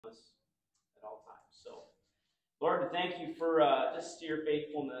at all times. So, Lord, thank you for just your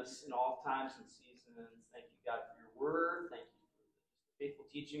faithfulness in all times and seasons. Thank you, God, for your word. Thank you for the faithful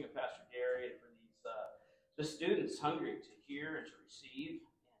teaching of Pastor Gary and for these the students hungry to hear and to receive and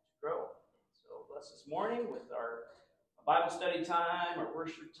to grow. And so bless this morning with our Bible study time, our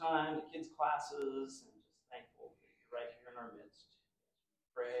worship time, the kids' classes, and just thankful that you're right here in our midst.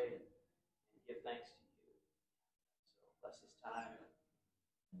 Pray and give thanks to you. So bless this time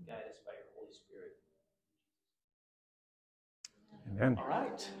and guide us by your Holy Spirit. Amen. All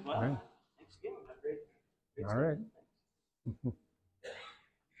right. Well, Amen. thanks again. Have a great All right.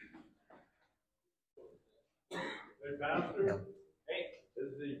 Hey, Pastor. Yeah. Hey.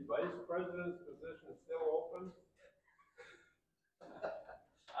 Is the vice president's position still open?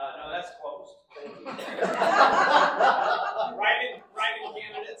 No, that's closed. Write-in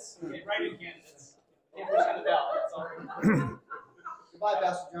candidates. Okay, write-in candidates. Papers on the ballot. Sorry. Goodbye,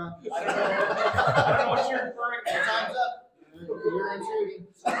 Pastor John. I don't know what you're referring to. Time's up. You're intruding.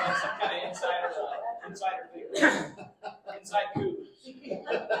 Some kind of insider thing. Inside coup.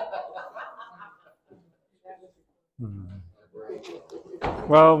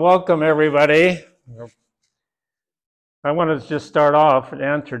 Well, welcome everybody. I want to just start off and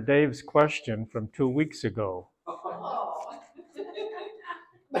answer Dave's question from 2 weeks ago. I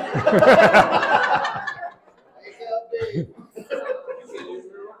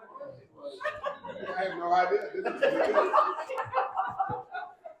have no idea.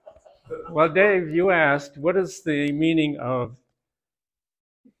 Well, Dave, you asked, what is the meaning of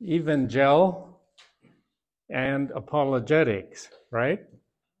evangel and apologetics, right?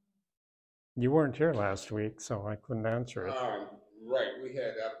 You weren't here last week, so I couldn't answer it. Right. We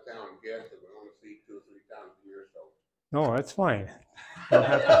had out-of-town guests that we only see 2 or 3 times a year, so. No, that's fine.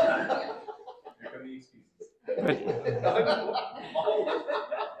 Any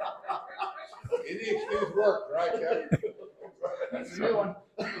excuse works, right, Kevin? That's a new one.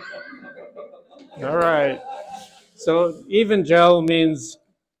 All right. So evangel means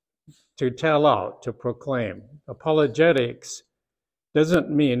to tell out, to proclaim. Apologetics doesn't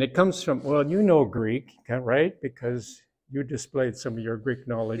mean, it comes from, well, you know Greek, right? Because you displayed some of your Greek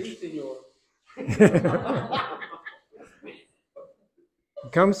knowledge. It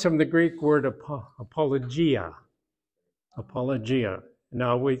comes from the Greek word apologia. Apologia.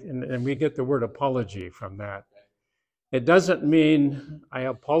 Now we get the word apology from that. It doesn't mean I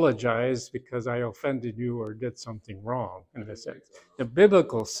apologize because I offended you or did something wrong in a sense. The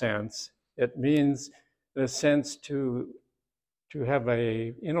biblical sense, it means the sense to have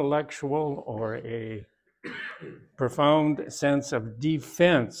a intellectual or a profound sense of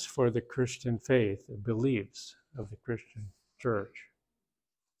defense for the Christian faith, the beliefs of the Christian church.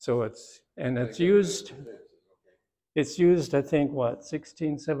 So it's used, I think,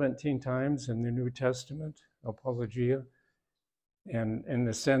 16, 17 times in the New Testament, apologia, and in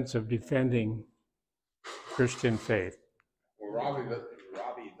the sense of defending Christian faith. Well, Robbie Zachariah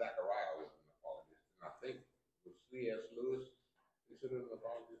was an apologist, and I think with C.S. Lewis, is it an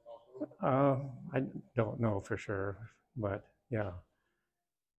apologist also? I don't know for sure, but yeah.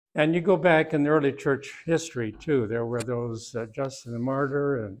 And you go back in the early church history too. There were those Justin the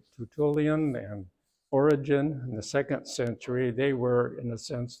Martyr and Tertullian and Origen in the 2nd century. They were, in a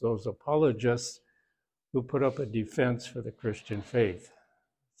sense, those apologists who put up a defense for the Christian faith.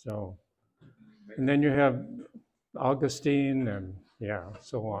 So, and then you have Augustine and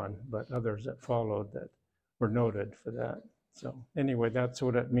so on, but others that followed that were noted for that. So anyway, that's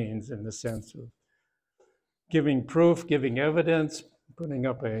what it means in the sense of giving proof, giving evidence, putting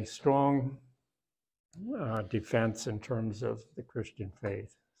up a strong defense in terms of the Christian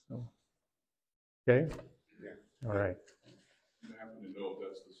faith. So, okay? Yeah. All right. I happen to know if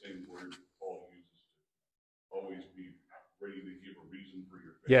that's the same word Paul uses to always be ready to give a reason for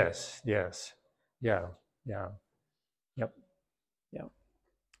your faith. Yes. Yeah. Yep.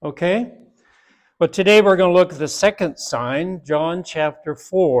 Okay. Well, today we're going to look at the second sign, John chapter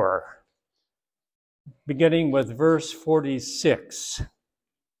 4, beginning with verse 46.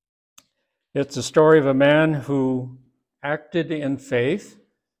 It's a story of a man who acted in faith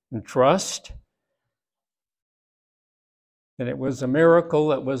and trust. And it was a miracle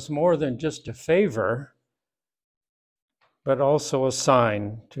that was more than just a favor, but also a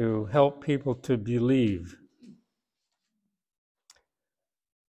sign to help people to believe.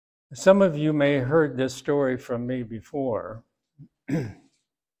 Some of you may have heard this story from me before.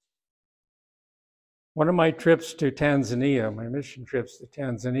 One of my trips to Tanzania, my mission trips to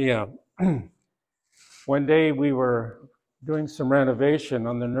Tanzania, one day we were doing some renovation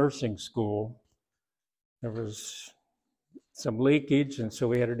on the nursing school. There was some leakage, and so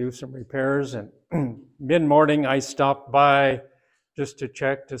we had to do some repairs. And mid-morning, I stopped by just to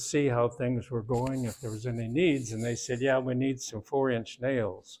check to see how things were going, if there was any needs. And they said, yeah, we need some 4-inch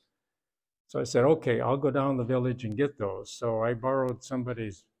nails. So I said, okay, I'll go down the village and get those. So I borrowed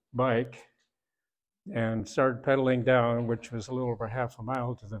somebody's bike and started pedaling down, which was a little over half a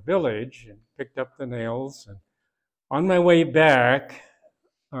mile to the village, and picked up the nails. And on my way back,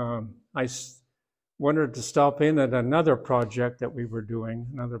 I wanted to stop in at another project that we were doing,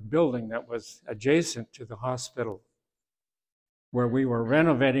 another building that was adjacent to the hospital, where we were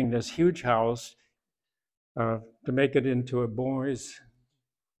renovating this huge house to make it into a boys'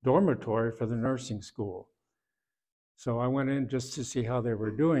 dormitory for the nursing school. So I went in just to see how they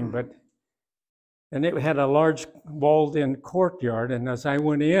were doing, and it had a large walled-in courtyard, and as I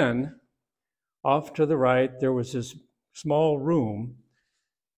went in, off to the right, there was this small room,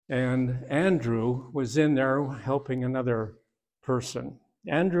 and Andrew was in there helping another person.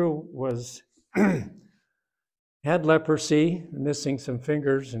 Andrew had leprosy, missing some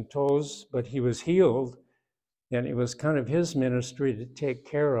fingers and toes, but he was healed, and it was kind of his ministry to take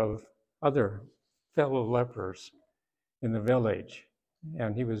care of other fellow lepers in the village.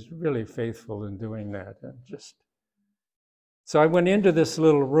 And he was really faithful in doing that. So I went into this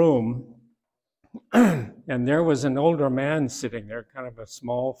little room, and there was an older man sitting there, kind of a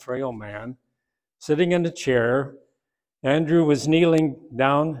small, frail man, sitting in a chair. Andrew was kneeling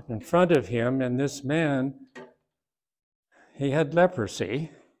down in front of him, and this man, he had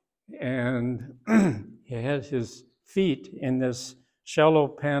leprosy, and he had his feet in this shallow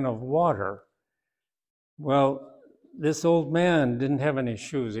pan of water. Well, this old man didn't have any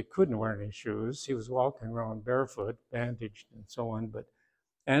shoes. He couldn't wear any shoes. He was walking around barefoot, bandaged and so on. But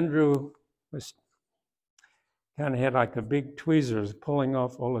Andrew was kind of had like a big tweezers pulling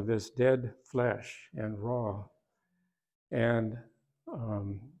off all of this dead flesh and raw. And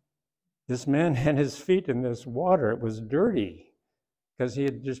this man had his feet in this water. It was dirty because he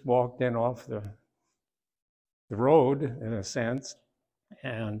had just walked in off the road, in a sense.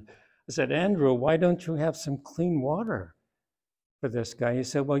 And I said, Andrew, why don't you have some clean water for this guy? He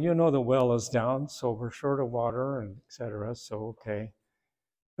said, well, you know the well is down, so we're short of water, and et cetera, so okay.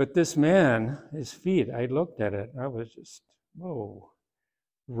 But this man, his feet, I looked at it, and I was just, whoa.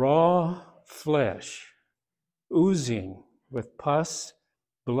 Raw flesh, oozing with pus,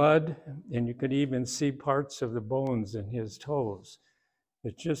 blood, and you could even see parts of the bones in his toes.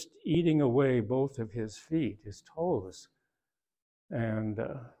 It's just eating away both of his feet, his toes. And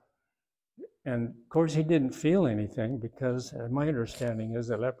of course, he didn't feel anything because my understanding is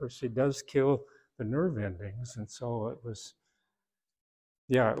that leprosy does kill the nerve endings. And so it was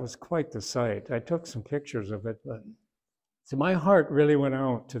quite the sight. I took some pictures of it, but so my heart really went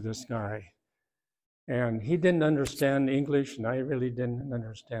out to this guy. And he didn't understand English, and I really didn't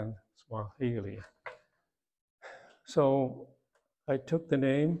understand Swahili. So I took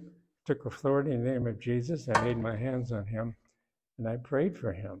authority in the name of Jesus. I laid my hands on him, and I prayed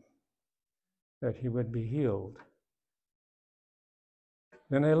for him that he would be healed.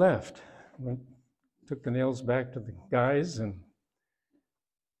 Then I left, took the nails back to the guys, and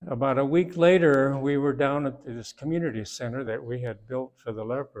about a week later, we were down at this community center that we had built for the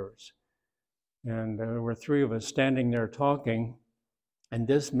lepers. And there were 3 of us standing there talking, and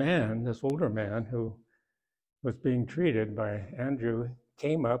this older man who was being treated by Andrew,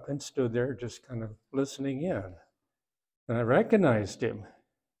 came up and stood there just kind of listening in. And I recognized him.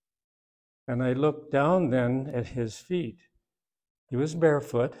 And I looked down then at his feet. He was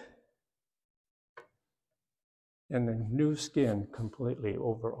barefoot, and the new skin completely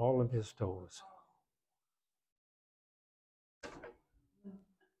over all of his toes.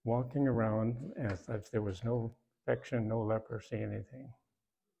 Walking around as if there was no infection, no leprosy, anything.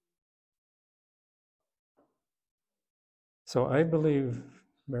 So I believe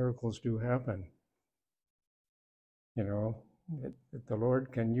miracles do happen. You know, that the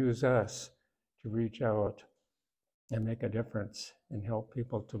Lord can use us to reach out and make a difference and help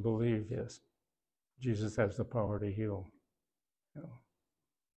people to believe, yes, Jesus has the power to heal. You know.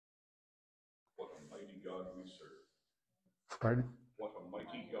 What a mighty God we serve. Pardon? What a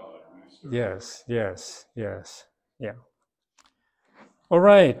mighty God we serve. Yes, yeah. All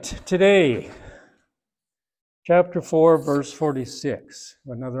right, today, chapter 4, verse 46,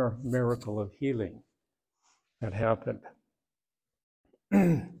 another miracle of healing that happened.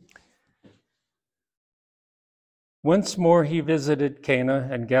 Once more he visited Cana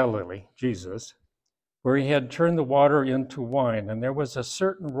and Galilee, Jesus, where he had turned the water into wine, and there was a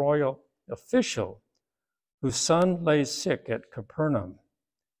certain royal official whose son lay sick at Capernaum.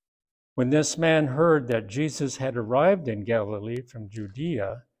 When this man heard that Jesus had arrived in Galilee from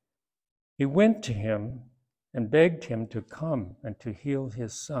Judea, he went to him and begged him to come and to heal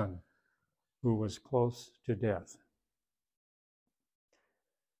his son, who was close to death.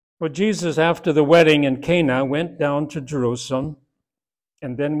 Well, Jesus, after the wedding in Cana, went down to Jerusalem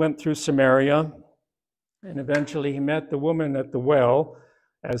and then went through Samaria, and eventually he met the woman at the well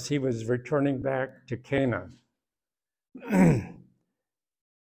as he was returning back to Cana.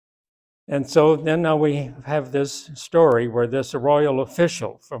 And so then now we have this story where this royal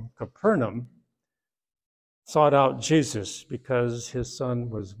official from Capernaum sought out Jesus because his son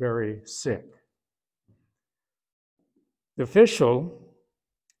was very sick. The official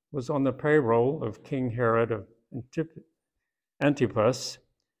was on the payroll of King Herod of Antipas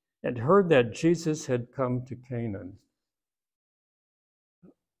and heard that Jesus had come to Canaan.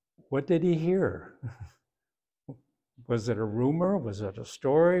 What did he hear? Was it a rumor? Was it a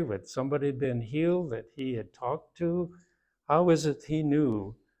story? Had somebody been healed that he had talked to? How is it he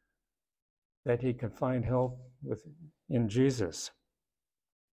knew that he could find help in Jesus?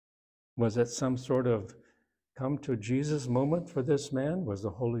 Was it some sort of come to Jesus moment for this man? Was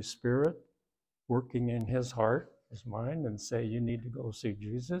the Holy Spirit working in his heart, his mind, and say, you need to go see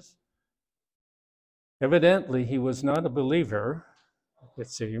Jesus? Evidently, he was not a believer, it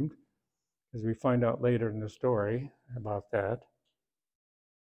seemed, as we find out later in the story about that.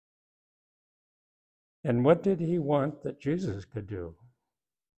 And what did he want that Jesus could do?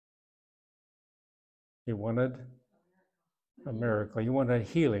 He wanted a miracle. He wanted a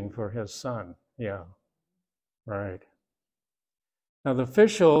healing for his son. Yeah, right. Now the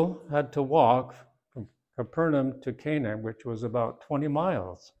official had to walk from Capernaum to Cana, which was about 20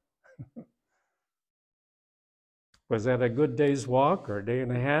 miles. Was that a good day's walk or a day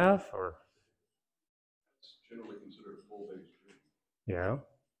and a half? Or It's generally considered a full day's journey. yeah.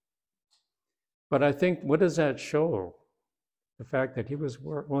 But I think, what does that show? The fact that he was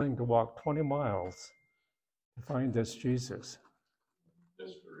willing to walk 20 miles to find this Jesus.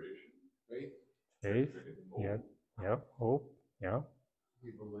 Desperation. Faith? Faith, yeah, yeah, hope, yeah.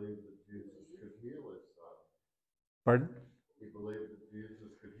 He believed that Jesus could heal his son. Pardon? He believed that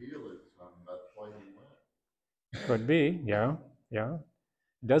Jesus could heal his son. That's why he went. Could be, yeah, yeah.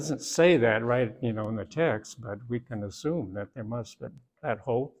 It doesn't say that right, in the text, but we can assume that there must be that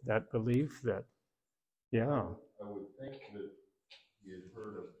hope, that belief, that, yeah. I would think that he had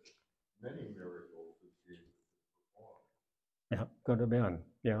heard of many miracles that Jesus performed. Yeah, could have been,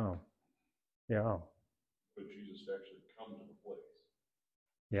 yeah, yeah, But Jesus actually come to the place.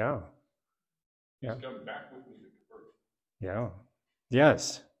 yeah, He's Yeah. come back with me to Capernaum. yeah.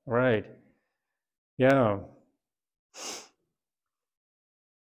 Yes, right, yeah.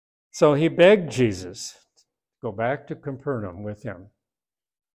 So he begged Jesus to go back to Capernaum with him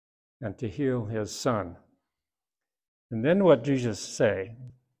and to heal his son. And then what Jesus say?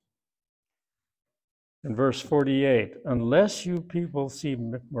 In verse 48, unless you people see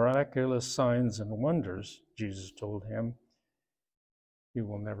miraculous signs and wonders, Jesus told him, you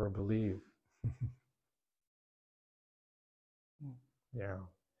will never believe. Yeah.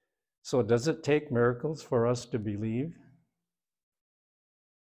 So does it take miracles for us to believe?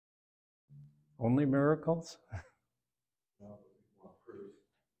 Only miracles?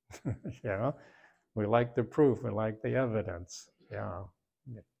 Yeah. We like the proof. We like the evidence. Yeah.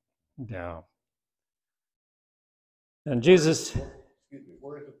 Yeah. And Jesus... Excuse me,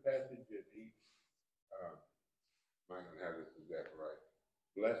 where is the passage that he, might not have this exactly right.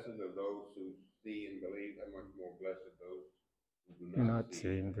 Blessed are those who see and believe. How much more blessed those who do not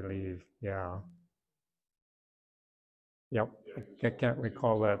see and believe. Yeah. Yep. I can't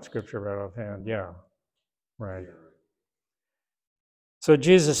recall that scripture right offhand. Yeah. Right. So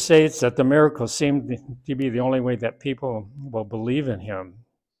Jesus states that the miracles seem to be the only way that people will believe in him.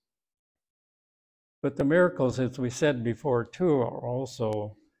 But the miracles, as we said before too, are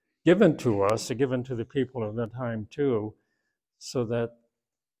also given to us, given to the people of the time too, so that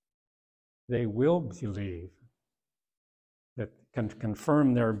they will believe, that can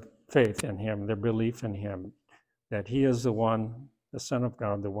confirm their faith in him, their belief in him, that he is the one, the Son of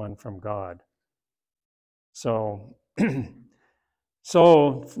God, the one from God. So,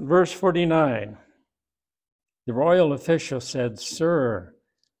 verse 49, the royal official said, Sir,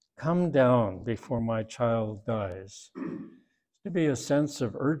 come down before my child dies. To be a sense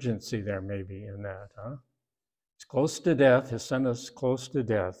of urgency there maybe in that, huh? It's close to death. His son is close to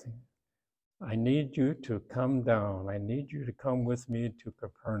death. I need you to come down. I need you to come with me to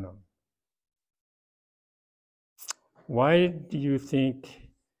Capernaum. Why do you think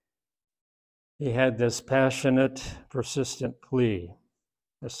he had this passionate, persistent plea?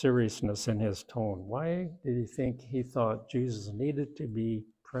 a seriousness in his tone. Why did he think he thought Jesus needed to be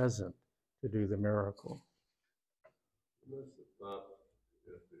present to do the miracle? He must have thought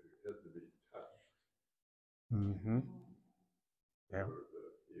that it had to be touched Mm-hmm. in Yeah. order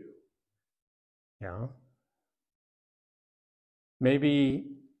to heal. Yeah. Maybe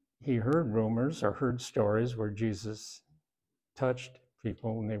he heard rumors or heard stories where Jesus touched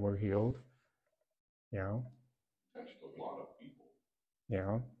people and they were healed. Yeah. Touched a lot of people,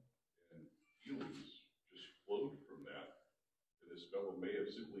 Yeah. and healings just flowed from that. And this fellow may have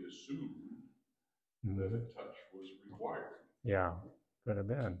simply assumed that a touch was required. Yeah. Could have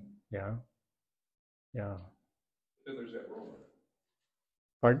been. Yeah. Yeah. Then there's that Roman.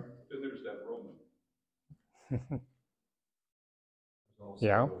 Pardon? Then there's that Roman.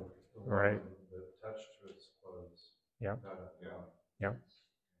 Yeah. Right. The touch was Yeah. Yeah. Yeah.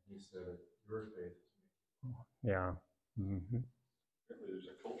 He said, your faith. Yeah. Mm-hmm. There's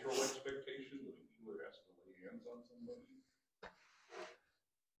a cultural expectation that a healer has to lay hands on somebody.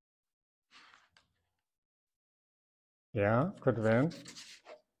 Yeah. Could have been.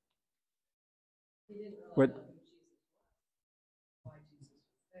 He didn't really What? know who Jesus was, why Jesus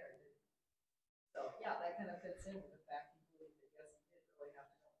was there, did he? So, yeah, that kind of fits in with the fact he believed that, yes, he didn't really have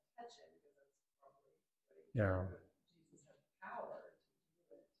to go and touch him, because that's probably what he Yeah. heard. Jesus had the power to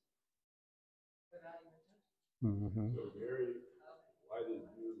do it without even touching Mm-hmm. So Gary, why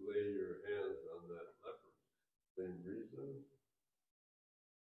did you lay your hands on that leper? Same reason?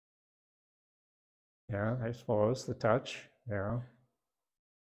 Yeah, I suppose the touch. Yeah.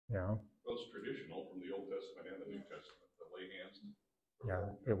 Yeah. Well, it's traditional from the Old Testament and the New Testament to lay hands.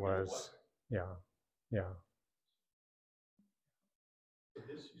 Yeah. It was. Yeah. Yeah.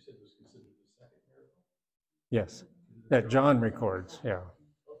 This, you said, was considered the second miracle? Yes. That John records. Yeah.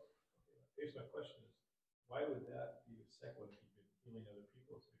 Here's my question is, why would that be the second one if he'd been healing other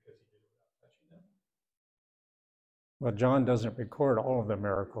people? Is it because he did it without touching them? Well, John doesn't record all of the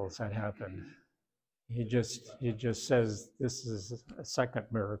miracles that happened. He just says this is a second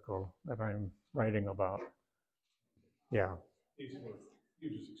miracle that I'm writing about. Yeah. You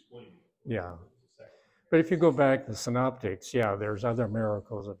just explained it. Yeah. It's the second. But if you go back to the Synoptics, yeah, there's other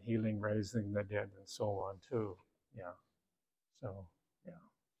miracles of healing, raising the dead, and so on too. Yeah. So, yeah.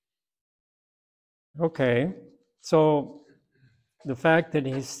 Okay. So the fact that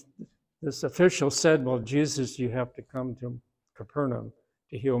this official said, well, Jesus, you have to come to Capernaum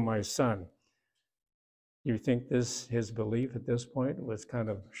to heal my son. Do you think his belief at this point was kind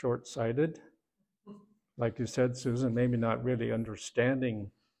of short-sighted? Like you said, Susan, maybe not really understanding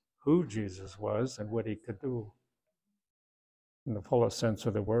who Jesus was and what he could do in the fullest sense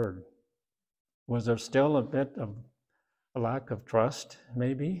of the word. Was there still a bit of a lack of trust,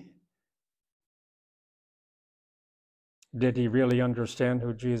 maybe? Did he really understand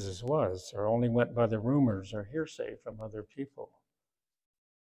who Jesus was, or only went by the rumors or hearsay from other people?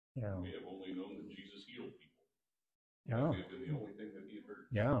 Yeah. He may have only known that Jesus healed people. Yeah. That may have been the only thing that he had heard.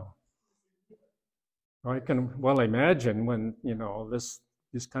 Yeah. I can well imagine when,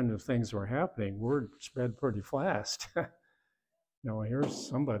 these kind of things were happening, word spread pretty fast. Here's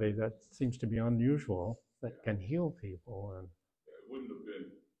somebody that seems to be unusual that can heal people. And It wouldn't have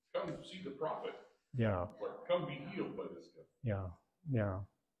been, come see the prophet, yeah, but come be healed by this guy. yeah, yeah.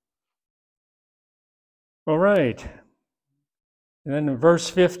 All right. And then in verse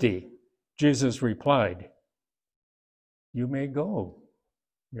 50, Jesus replied, "You may go,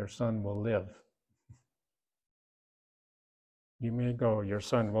 your son will live." You may go, your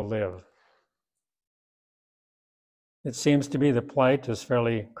son will live. It seems to be the plight is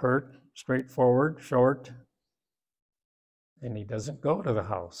fairly curt, straightforward, short, and he doesn't go to the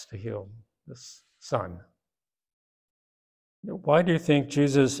house to heal this son. Why do you think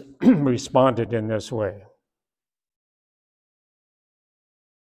Jesus responded in this way?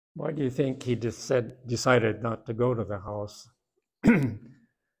 Why do you think he decided not to go to the house, the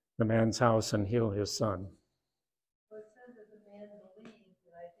man's house, and heal his son? Well, it says that the man believed,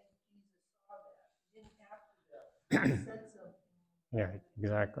 and I think Jesus saw that. He didn't have to go. He said something. Yeah,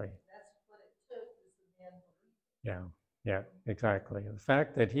 exactly. That's what it took, is the man believed. Yeah, exactly. The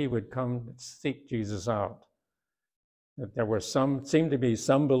fact that he would come seek Jesus out, that there was seemed to be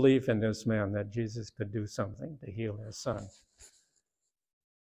some belief in this man that Jesus could do something to heal his son.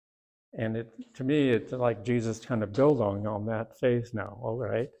 And to me, it's like Jesus kind of building on that faith now. All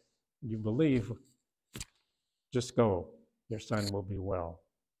right, you believe, just go. Your son will be well.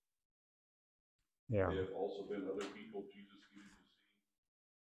 Yeah. There have also been other people Jesus needed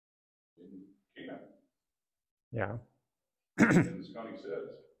to see in Cana. Yeah. And as Connie says,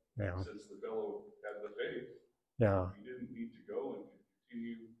 Yeah. since the fellow had the faith, Yeah. he didn't need to go and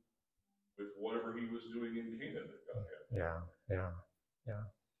continue with whatever he was doing in Canaan that God had. Yeah.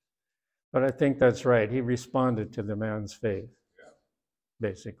 But I think that's right. He responded to the man's faith,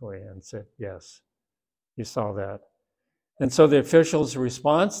 basically, and said, yes, he saw that. And so the official's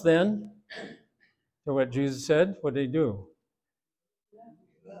response then to what Jesus said, what did he do?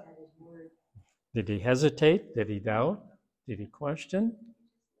 Did he hesitate? Did he doubt? Did he question?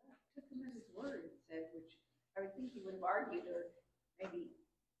 Took him at his word, said, which I would think he would have argued or maybe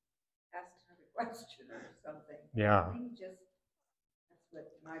asked another question or something. Yeah. I think just, that's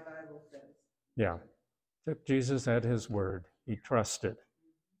what my Bible says. Yeah. Took Jesus at his word. He trusted.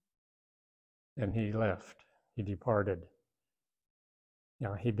 And he left. He departed.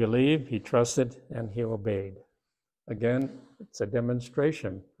 Yeah, he believed, he trusted, and he obeyed. Again, it's a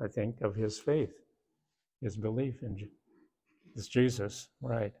demonstration, I think, of his faith, his belief in Jesus,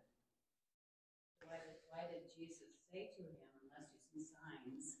 right? Why did Jesus say to him, unless you see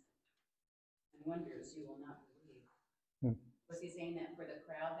signs and wonders, you will not believe? Was he saying that for the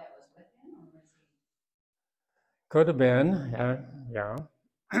crowd that was with him, or was he? Could have been, yeah.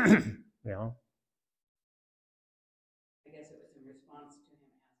 Yeah. I guess it was in response to him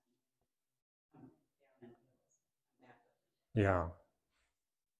asking, come down and Yeah.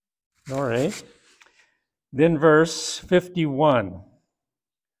 All right. Then verse 51.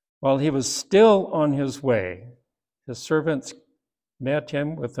 While he was still on his way, his servants met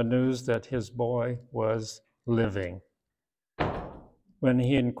him with the news that his boy was living. When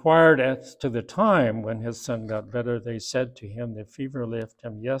he inquired as to the time when his son got better, they said to him, the fever left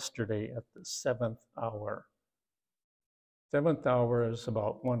him yesterday at the 7th hour. 7th hour is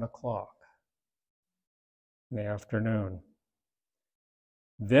about 1 o'clock in the afternoon.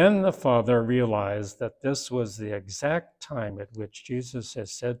 Then the father realized that this was the exact time at which Jesus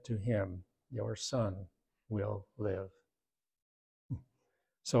has said to him, your son will live.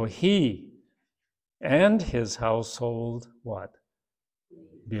 So he and his household, what?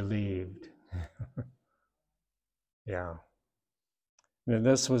 Believed. Yeah. And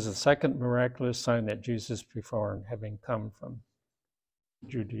this was the second miraculous sign that Jesus performed, having come from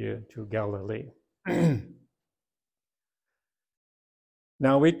Judea to Galilee.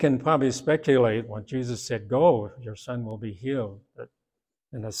 Now we can probably speculate when Jesus said, go, your son will be healed, but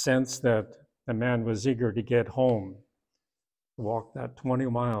in a sense that the man was eager to get home, walk that 20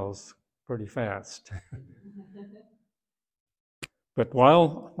 miles pretty fast. But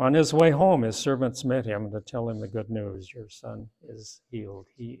while on his way home, his servants met him to tell him the good news. Your son is healed.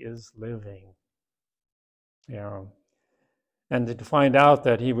 He is living. Yeah. And to find out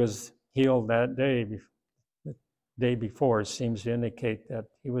that he was healed that day, the day before, seems to indicate that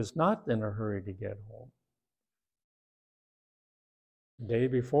he was not in a hurry to get home. The day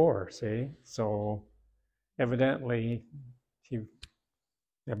before, see? So evidently,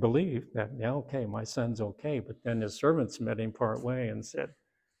 I believe that, yeah, okay, my son's okay. But then his servants met him part way and said,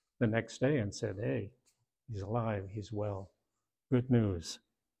 the next day, and said, hey, he's alive, he's well. Good news.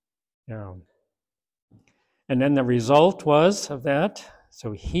 Yeah. And then the result was of that,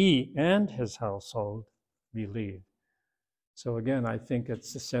 so he and his household believed. So again, I think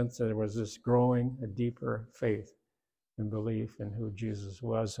it's the sense that there was this growing, a deeper faith and belief in who Jesus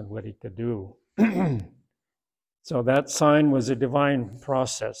was and what he could do. So that sign was a divine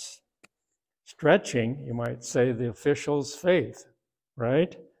process, stretching, you might say, the official's faith,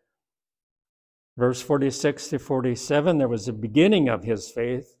 right? Verse 46 to 47, there was a beginning of his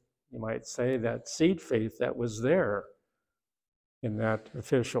faith, you might say, that seed faith that was there in that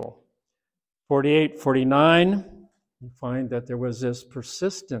official. 48, 49, you find that there was this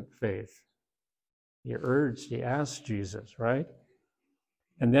persistent faith. He urged, he asked Jesus, right?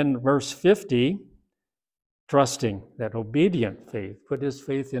 And then verse 50, trusting, that obedient faith, put his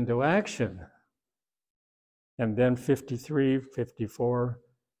faith into action. And then 53, 54,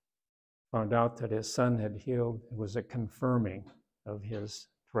 found out that his son had healed. It was a confirming of his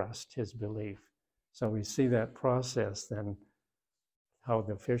trust, his belief. So we see that process then, how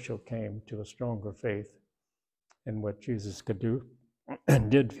the official came to a stronger faith in what Jesus could do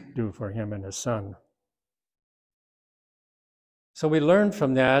and did do for him and his son. So we learn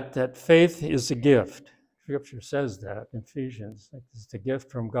from that faith is a gift. Scripture says that in Ephesians. It's a gift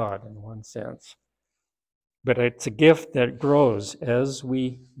from God in one sense. But it's a gift that grows as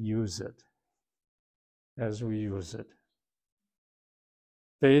we use it. As we use it.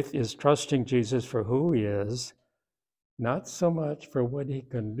 Faith is trusting Jesus for who he is, not so much for what he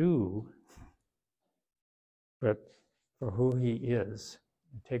can do, but for who he is.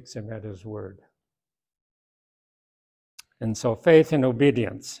 It takes him at his word. And so faith and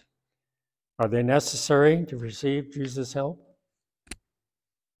obedience, are they necessary to receive Jesus' help?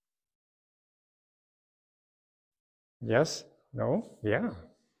 Yes? No? Yeah.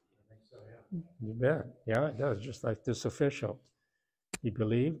 I think so, yeah. You bet. Yeah, it does. Just like this official. He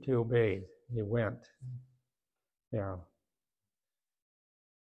believed, he obeyed, he went. Yeah.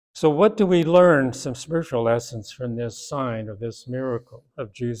 So, what do we learn? Some spiritual lessons from this sign of this miracle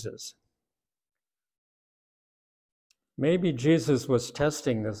of Jesus. Maybe Jesus was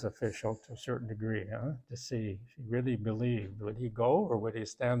testing this official to a certain degree, to see if he really believed. Would he go, or would he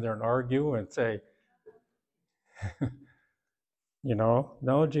stand there and argue and say,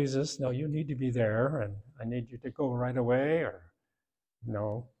 no, Jesus, no, you need to be there, and I need you to go right away, or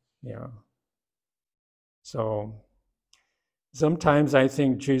no, yeah. So sometimes I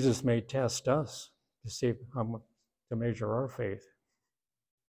think Jesus may test us to see how much to measure our faith.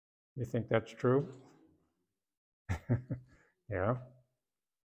 You think that's true? Yeah.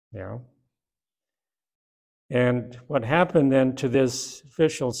 And what happened then to this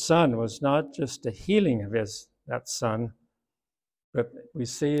official's son was not just a healing of that son, but we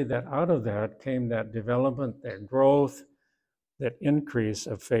see that out of that came that development, that growth, that increase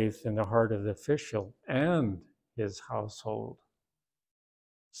of faith in the heart of the official and his household.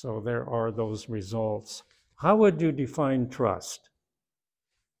 So there are those results. How would you define trust?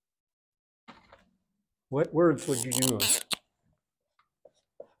 What words would you use?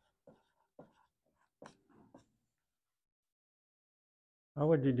 How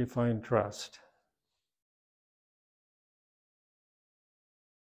would you define trust?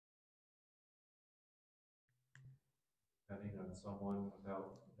 Depending on someone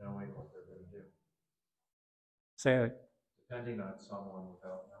without knowing what they're going to do. Say it. Depending on someone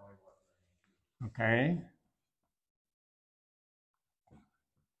without knowing what they're going to do. Okay.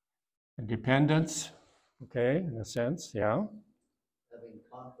 Dependence. Okay, in a sense, yeah. Having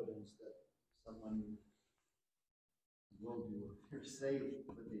confidence that someone will do or say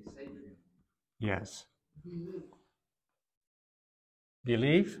what they say to him. Yes.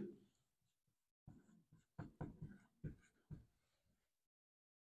 Belief.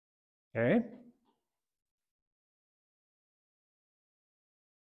 Okay.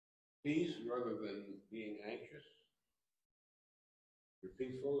 Peace rather than being anxious. You're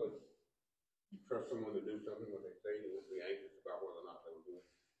peaceful and you trust someone to do something when they say, you won't be anxious about whether or not they'll do it.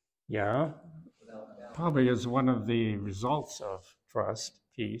 Yeah. Probably is one of the results of trust,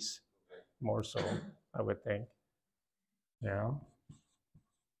 peace, more so, I would think. Yeah.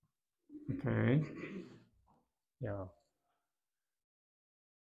 Okay. Yeah.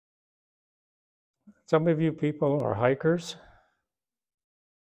 Some of you people are hikers.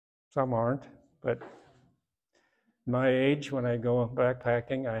 Some aren't, but my age, when I go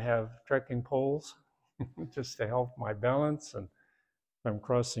backpacking, I have trekking poles just to help my balance, and I'm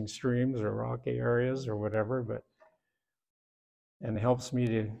crossing streams or rocky areas or whatever, and it helps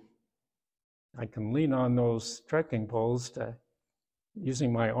me I can lean on those trekking poles to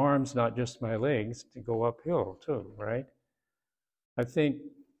using my arms, not just my legs, to go uphill too, right? I think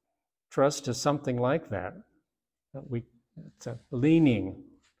trust is something like that. It's a leaning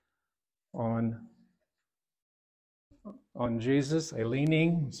on Jesus, a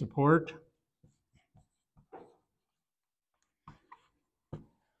leaning, support.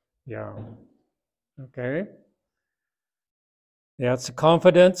 Yeah. Okay. Yeah, it's a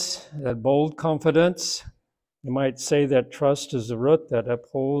confidence, that bold confidence. You might say that trust is the root that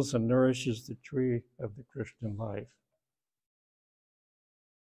upholds and nourishes the tree of the Christian life.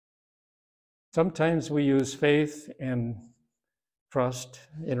 Sometimes we use faith and trust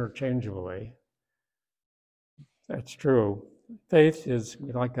interchangeably. That's true. Faith is,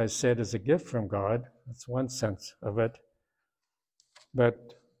 like I said, is a gift from God. That's one sense of it.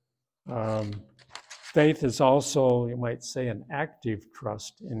 But faith is also, you might say, an active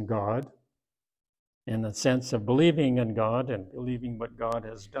trust in God, in the sense of believing in God and believing what God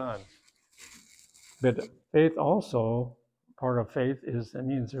has done. But faith also, part of faith is, it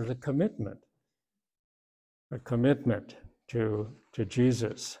means there's a commitment to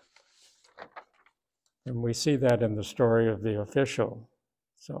Jesus. And we see that in the story of the official.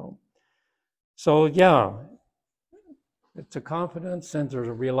 So yeah, it's a confidence and there's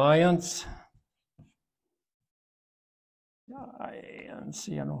a reliance. I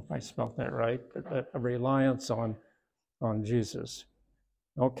don't know if I spelled that right, but a reliance on Jesus.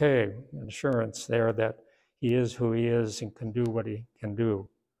 Okay, assurance there that he is who he is and can do what he can do.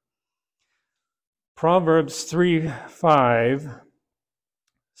 Proverbs 3:5,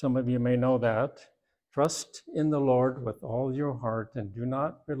 some of you may know that. Trust in the Lord with all your heart and do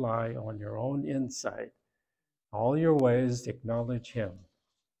not rely on your own insight. All your ways acknowledge him,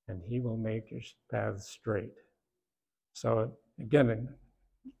 and he will make your paths straight. So again,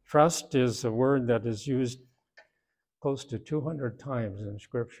 trust is a word that is used close to 200 times in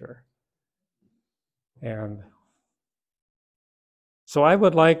Scripture. And so I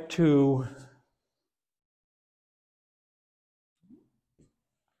would like to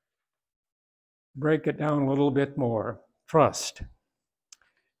break it down a little bit more. Trust.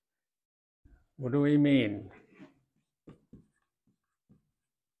 What do we mean?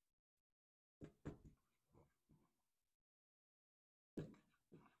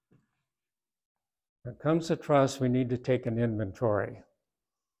 When it comes to trust, we need to take an inventory.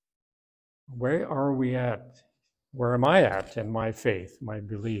 Where are we at? Where am I at in my faith, my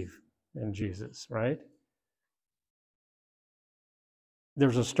belief in Jesus, right?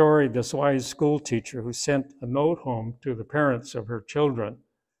 There's a story, this wise school teacher who sent a note home to the parents of her children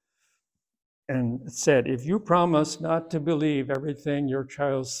and it said, if you promise not to believe everything your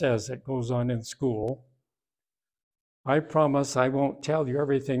child says that goes on in school, I promise I won't tell you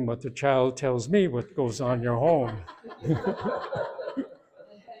everything what the child tells me what goes on in your home.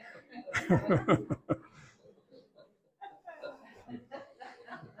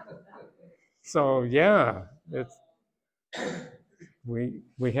 So yeah,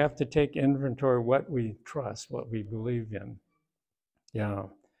 we have to take inventory of what we trust, what we believe in. Yeah.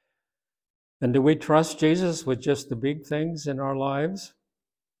 And do we trust Jesus with just the big things in our lives?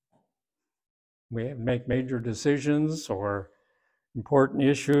 We make major decisions or important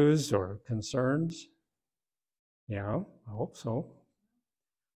issues or concerns? Yeah, I hope so.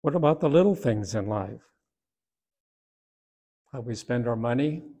 What about the little things in life? How we spend our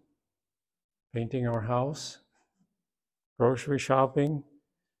money, painting our house, grocery shopping,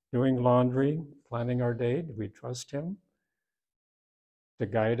 doing laundry, planning our day? Do we trust Him to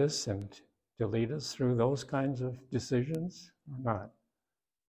guide us and to lead us through those kinds of decisions or not?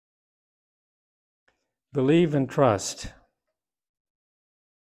 Believe and trust.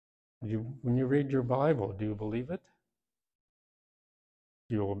 When you read your Bible, do you believe it?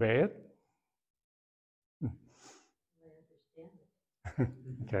 Do you obey it?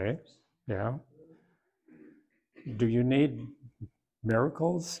 Okay, yeah. Do you need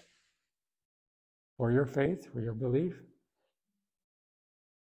miracles for your faith, for your belief?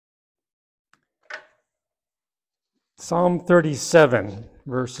 Psalm 37,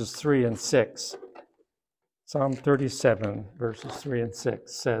 verses 3 and 6. Psalm 37, verses 3 and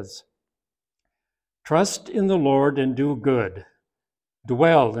 6 says, trust in the Lord and do good.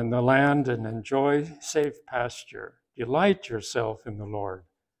 Dwell in the land and enjoy safe pasture. Delight yourself in the Lord,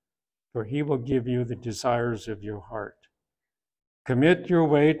 for He will give you the desires of your heart. Commit your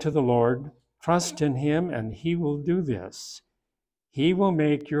way to the Lord. Trust in Him, and He will do this. He will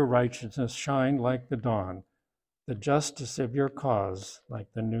make your righteousness shine like the dawn, the justice of your cause like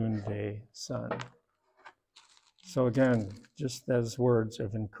the noonday sun. So again, just as words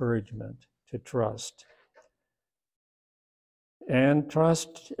of encouragement to trust. And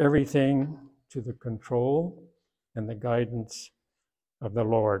trust everything to the control and the guidance of the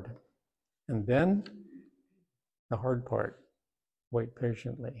Lord. And then the hard part, wait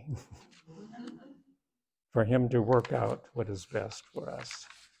patiently for Him to work out what is best for us.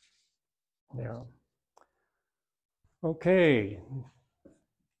 Yeah. Okay.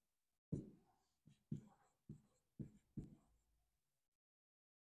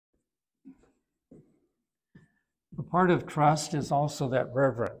 A part of trust is also that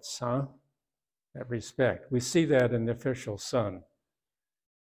reverence, that respect. We see that in the official son.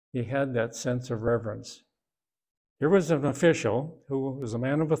 He had that sense of reverence. Here was an official who was a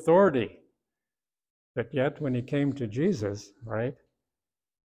man of authority, but yet when he came to Jesus, right,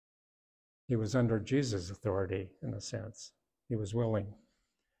 he was under Jesus' authority in a sense. He was willing.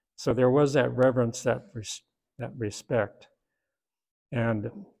 So there was that reverence, that respect.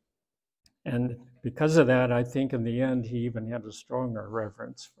 And because of that, I think in the end, he even had a stronger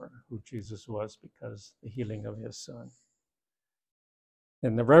reverence for who Jesus was because of the healing of his son.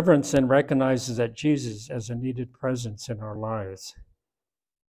 And the reverence then recognizes that Jesus as a needed presence in our lives.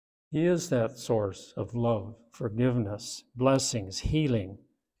 He is that source of love, forgiveness, blessings, healing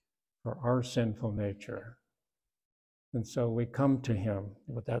for our sinful nature. And so we come to Him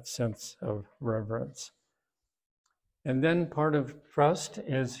with that sense of reverence. And then part of trust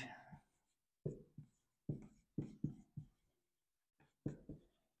is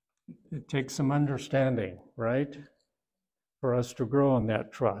it takes some understanding, right? For us to grow in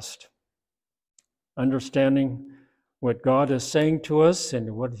that trust. Understanding what God is saying to us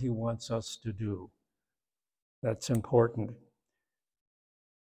and what He wants us to do. That's important.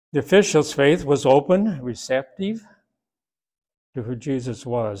 The official's faith was open, receptive to who Jesus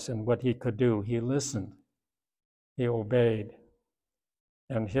was and what He could do. He listened. He obeyed.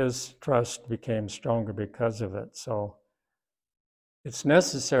 and his trust became stronger because of it. So it's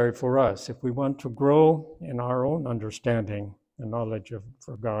necessary for us, if we want to grow in our own understanding and knowledge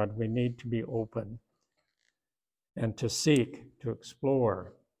for God, we need to be open and to seek, to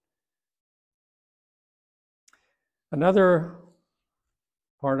explore. Another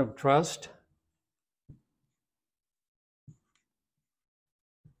part of trust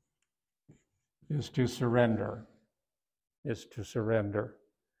is to surrender.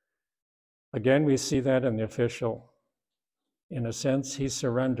 Again, we see that in the official. In a sense, he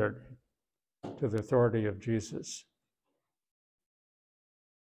surrendered to the authority of Jesus.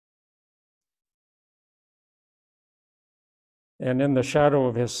 And in the shadow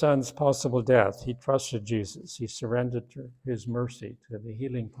of his son's possible death, he trusted Jesus. He surrendered to his mercy, to the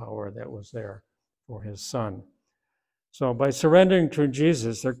healing power that was there for his son. So by surrendering to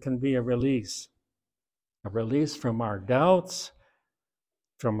Jesus, there can be a release from our doubts,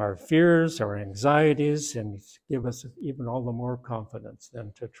 from our fears, our anxieties, and give us even all the more confidence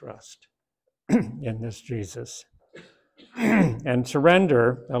then to trust in this Jesus. And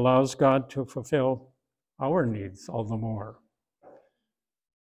surrender allows God to fulfill our needs all the more.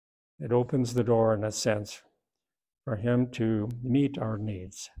 It opens the door, in a sense, for him to meet our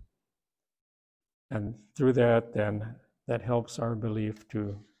needs. And through that, then, that helps our belief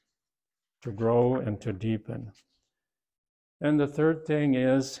to grow and to deepen. And the third thing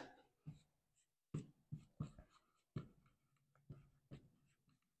is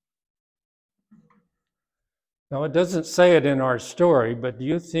now, it doesn't say it in our story, but do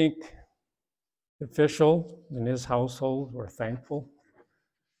you think the official in his household were thankful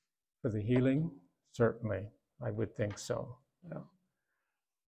for the healing? Certainly, I would think so. Yeah.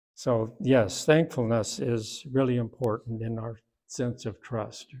 So, yes, thankfulness is really important in our sense of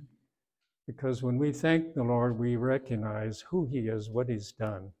trust. Because when we thank the Lord, we recognize who he is, what he's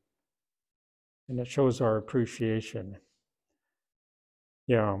done. And it shows our appreciation.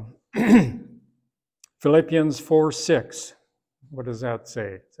 Yeah. Philippians 4:6. What does that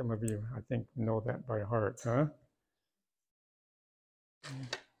say? Some of you, I think, know that by heart, huh?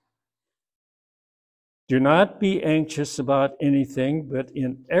 Do not be anxious about anything, but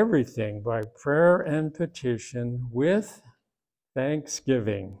in everything, by prayer and petition, with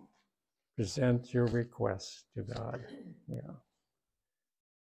thanksgiving, present your requests to God. Yeah.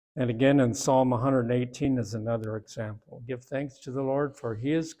 And again, in Psalm 118 is another example. Give thanks to the Lord, for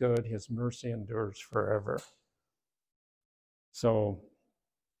he is good, his mercy endures forever. So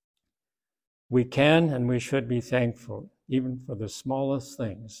we can and we should be thankful, even for the smallest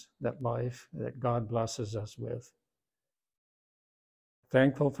things that God blesses us with.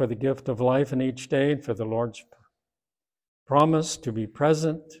 Thankful for the gift of life in each day and for the Lord's promise to be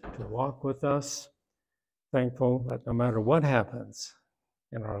present, to walk with us. Thankful that no matter what happens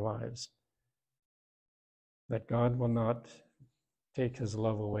in our lives, that God will not take his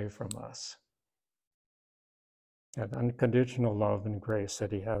love away from us. That unconditional love and grace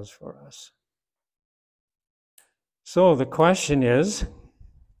that he has for us. So the question is,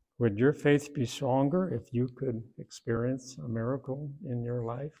 would your faith be stronger if you could experience a miracle in your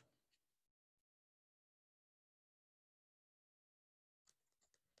life?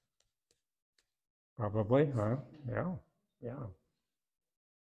 Probably, huh? Yeah.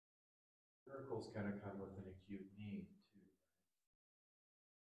 Miracles kind of come with an acute need, too.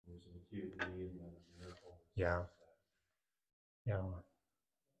 There's an acute need and then a miracle. Yeah.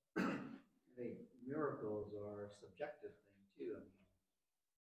 I think miracles are a subjective thing too. I mean,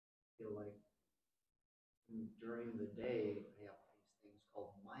 I feel like during the day, I have these things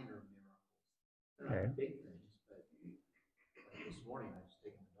called minor miracles. They're not big things, but like this morning, I was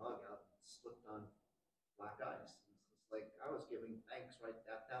taking the dog out and slipped on black ice. And it's just like I was giving thanks right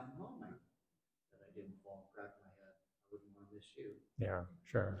at that moment that I didn't fall and crack my head. I wouldn't want to miss you. Yeah,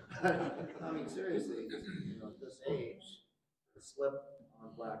 sure. I mean, seriously, at this age, a slip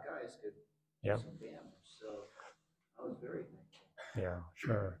on black ice could do some damage. So I was very thankful. Yeah,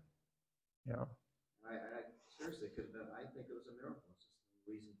 sure. Yeah. I seriously could have been. I think it was a miracle. It's just a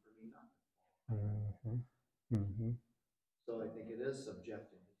reason for me not to fall. So I think it is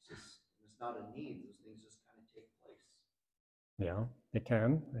subjective. It's not a need. Those things just kind of take place. Yeah, they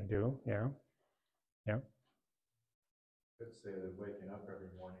can. They do. Yeah. Could say that waking up every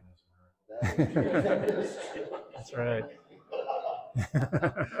morning is a miracle. That's right.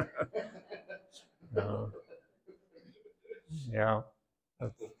 Yeah.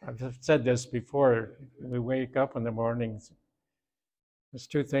 I've said this before. We wake up in the mornings. There's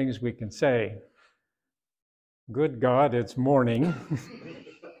two things we can say. Good God, it's morning.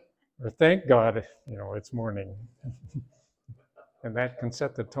 Or thank God, it's morning. And that can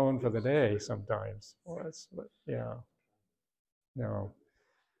set the tone for the day sometimes. Well, yeah. No.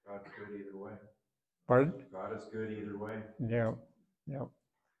 God's good either way. Pardon? God is good either way. Yeah. Yeah.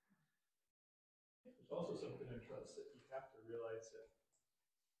 There's also something in trust that you have to realize that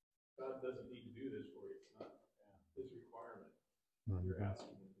God doesn't need to do this for you. It's not his requirement. You're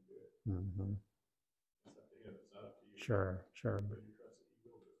asking him to do it. Mm-hmm. It's up to him. It's not up to you. Sure. But you trust that he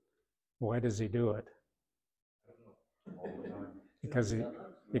will do it. Why does he do it? I don't know. All the time.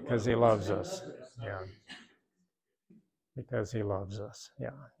 Because he loves us. Yeah. Because he loves us. Yeah.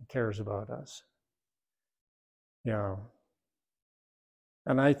 He cares about us. Yeah.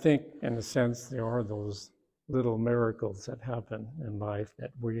 And I think, in a sense, there are those little miracles that happen in life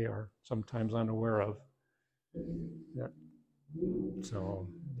that we are sometimes unaware of. Yeah. So,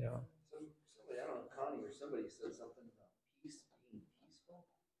 yeah. Somebody, I don't know, Connie or somebody said something about peace, being peaceful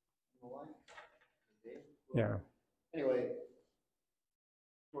in the life. Yeah. Anyway,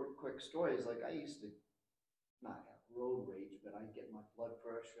 quick stories. Like, I used to not have road rage, but I'd get my blood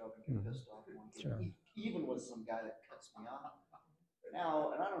pressure up and get pissed off. Sure. Even with some guy that cuts me off.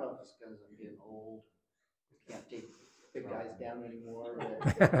 Now, and I don't know if it's because I'm getting old, can't take big guys down anymore.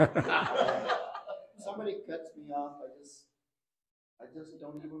 But, somebody cuts me off, I just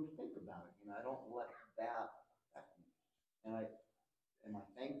don't even think about it. I don't let that affect me. And am I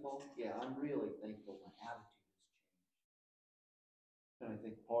thankful? Yeah, I'm really thankful. My attitude has changed. And I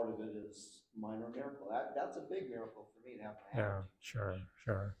think part of it is minor miracle. That's a big miracle for me to have my attitude. Yeah,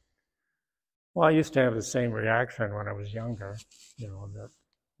 sure. Well, I used to have the same reaction when I was younger, that,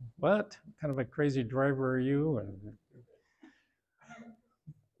 what kind of a crazy driver are you?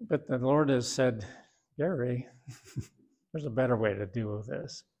 But the Lord has said, Gary, there's a better way to deal with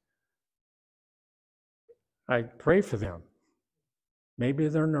this. I pray for them. Maybe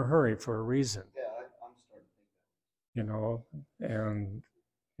they're in a hurry for a reason. Yeah, I'm starting to think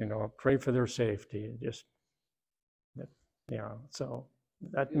that. And, pray for their safety. So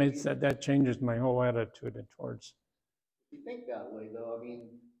that changes my whole attitude towards. If you think that way, though, I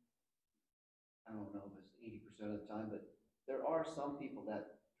mean, I don't know if it's 80% of the time, but there are some people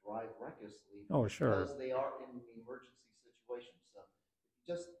that drive recklessly. Oh, sure. Because they are in an emergency situation. So if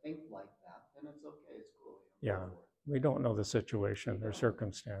you just think like that, then it's okay. It's cool. Yeah, we don't know the situation, their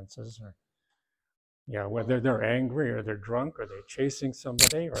circumstances, whether they're angry or they're drunk, or they're chasing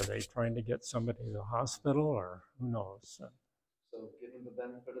somebody, or they're trying to get somebody to the hospital, or who knows. So give them the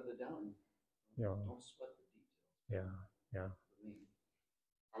benefit of the doubt. Don't sweat the details. Yeah.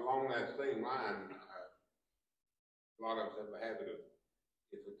 Along that same line, a lot of us have a habit of,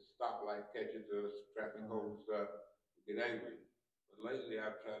 if it's a stoplight catches us, traffic holds up, we get angry. But lately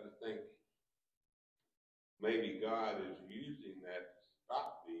I've tried to think, maybe God is using that to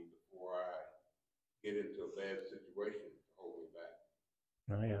stop me before I get into a bad situation to hold me back.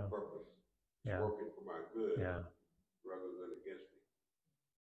 Oh, yeah. On purpose. It's Yeah. working for my good rather than against me.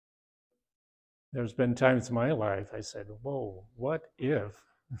 There's been times in my life I said, whoa, what if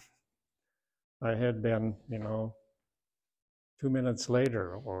I had been, 2 minutes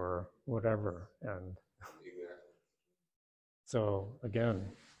later or whatever. And so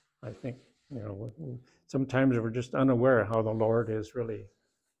again, I think, sometimes we're just unaware how the Lord is really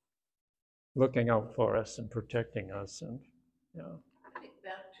looking out for us and protecting us. And I think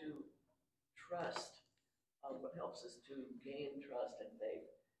back to trust, what helps us to gain trust and faith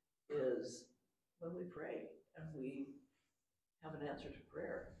is when we pray and we have an answer to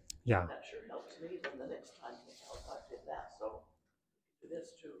prayer. Yeah. That sure helps me. Then the next time, I did that. So do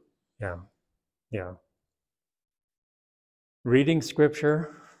this too. Yeah. Reading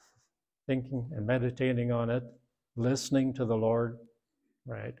scripture, thinking and meditating on it, listening to the Lord,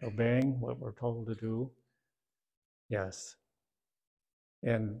 right? Obeying what we're told to do. Yes.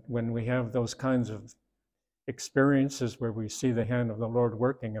 And when we have those kinds of experiences where we see the hand of the Lord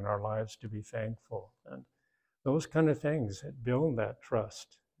working in our lives, to be thankful. And those kind of things that build that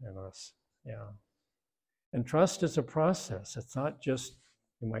trust in us. Yeah. And trust is a process. It's not just,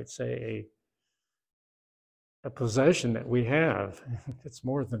 you might say, a possession that we have. It's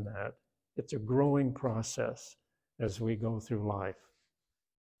more than that. It's a growing process as we go through life.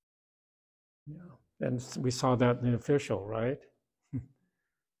 Yeah. And we saw that in the official, right?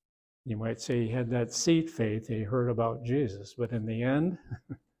 You might say he had that seed faith, he heard about Jesus, but in the end,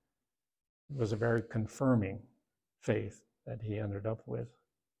 it was a very confirming faith that he ended up with.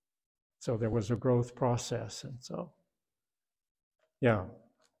 So there was a growth process, and so, yeah,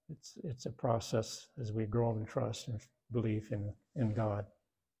 it's a process as we grow in trust and belief in God.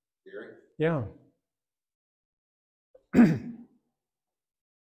 Gary? Yeah. I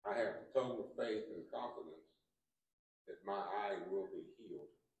have total faith and confidence that my eye will be healed,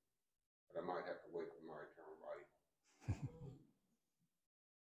 but I might have to wait for my eternal body.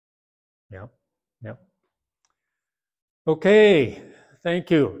 Yep, yep. Okay,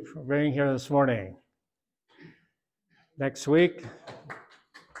 thank you for being here this morning. Next week,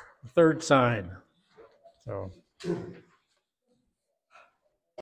 third sign. So.